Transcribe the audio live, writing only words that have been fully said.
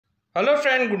Hello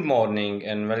friend, good morning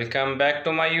and welcome back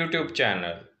to my YouTube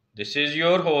channel. This is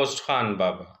your host Khan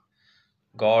Baba.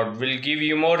 God will give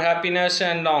you more happiness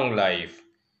and long life.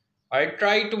 I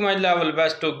try to my level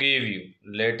best to give you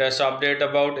latest update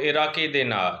about Iraqi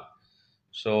Dinar.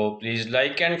 So please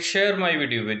like and share my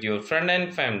video with your friend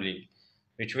and family,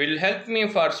 which will help me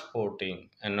for supporting.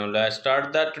 And now let's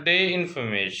start the today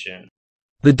information.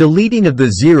 The deleting of the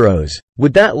zeros,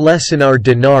 would that lessen our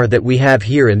dinar that we have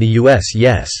here in the US?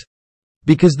 Yes.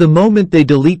 Because the moment they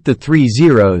delete the 3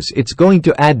 zeros, it's going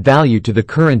to add value to the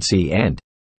currency, and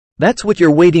that's what you're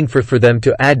waiting for them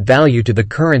to add value to the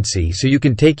currency so you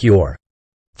can take your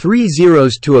 3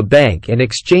 zeros to a bank and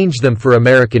exchange them for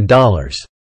American dollars.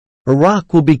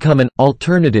 Iraq will become an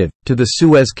alternative to the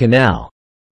Suez Canal.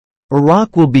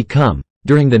 Iraq will become,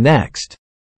 during the next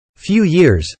few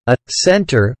years, a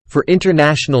center for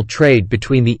international trade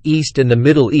between the East and the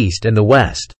Middle East and the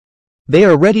West. They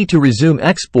are ready to resume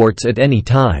exports at any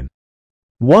time.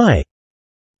 Why?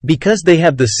 Because they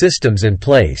have the systems in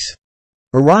place.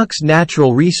 Iraq's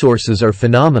natural resources are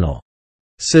phenomenal.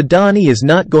 Sadani is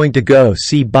not going to go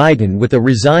see Biden with a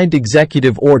resigned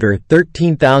Executive Order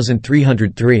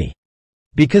 13,303.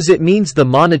 Because it means the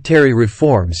monetary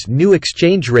reforms new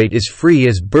exchange rate is free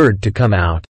as bird to come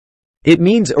out. It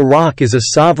means Iraq is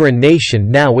a sovereign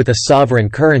nation now with a sovereign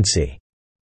currency.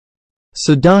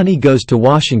 Sadani goes to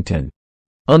Washington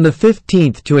on the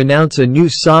 15th to announce a new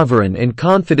sovereign and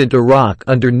confident Iraq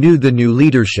under the new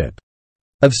leadership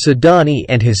of Sadani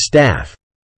and his staff.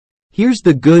 Here's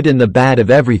the good and the bad of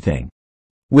everything.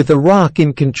 With Iraq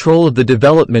in control of the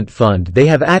development fund, they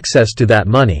have access to that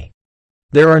money.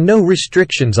 There are no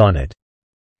restrictions on it.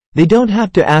 They don't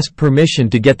have to ask permission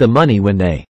to get the money when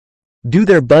they do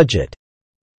their budget.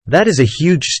 That is a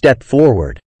huge step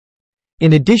forward.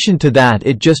 In addition to that,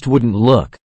 it just wouldn't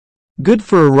look good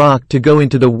for Iraq to go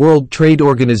into the World Trade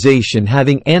Organization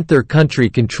having their country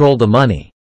control the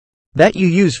money that you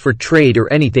use for trade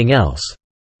or anything else.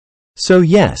 So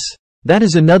yes, that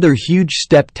is another huge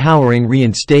step towering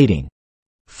reinstating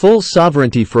full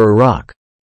sovereignty for Iraq.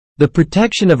 The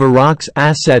protection of Iraq's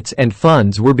assets and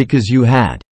funds were because you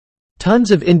had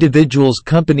tons of individuals,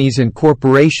 companies and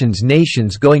corporations,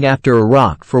 nations going after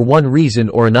Iraq for one reason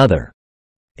or another.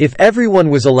 If everyone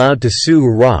was allowed to sue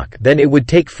Iraq, then it would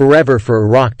take forever for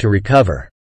Iraq to recover.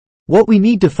 What we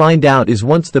need to find out is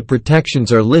once the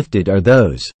protections are lifted, are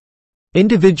those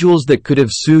individuals that could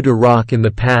have sued Iraq in the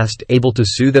past able to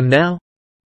sue them now?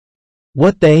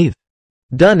 What they've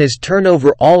done is turn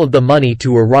over all of the money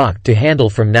to Iraq to handle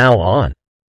from now on.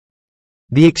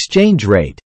 The exchange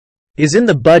rate is in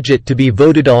the budget to be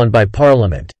voted on by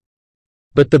Parliament.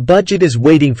 But the budget is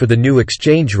waiting for the new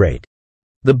exchange rate.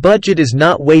 The budget is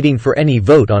not waiting for any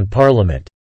vote on Parliament.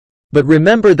 But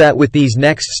remember that with these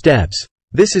next steps,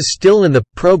 this is still in the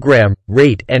program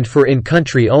rate and for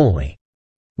in-country only.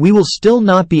 We will still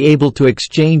not be able to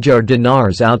exchange our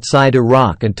dinars outside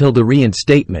Iraq until the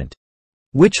reinstatement,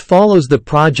 which follows the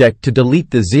project to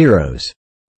delete the zeros.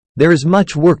 There is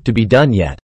much work to be done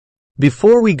yet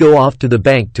before we go off to the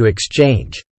bank to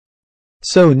exchange.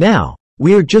 So now,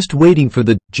 we are just waiting for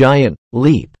the giant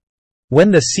leap when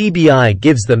the CBI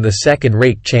gives them the second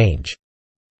rate change.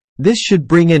 This should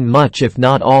bring in much, if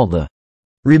not all, the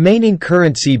remaining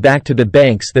currency back to the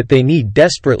banks that they need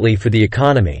desperately for the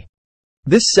economy.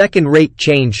 This second rate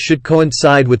change should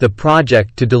coincide with the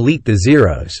project to delete the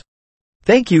zeros.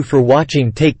 Thank you for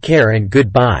watching. Take care and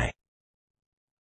goodbye.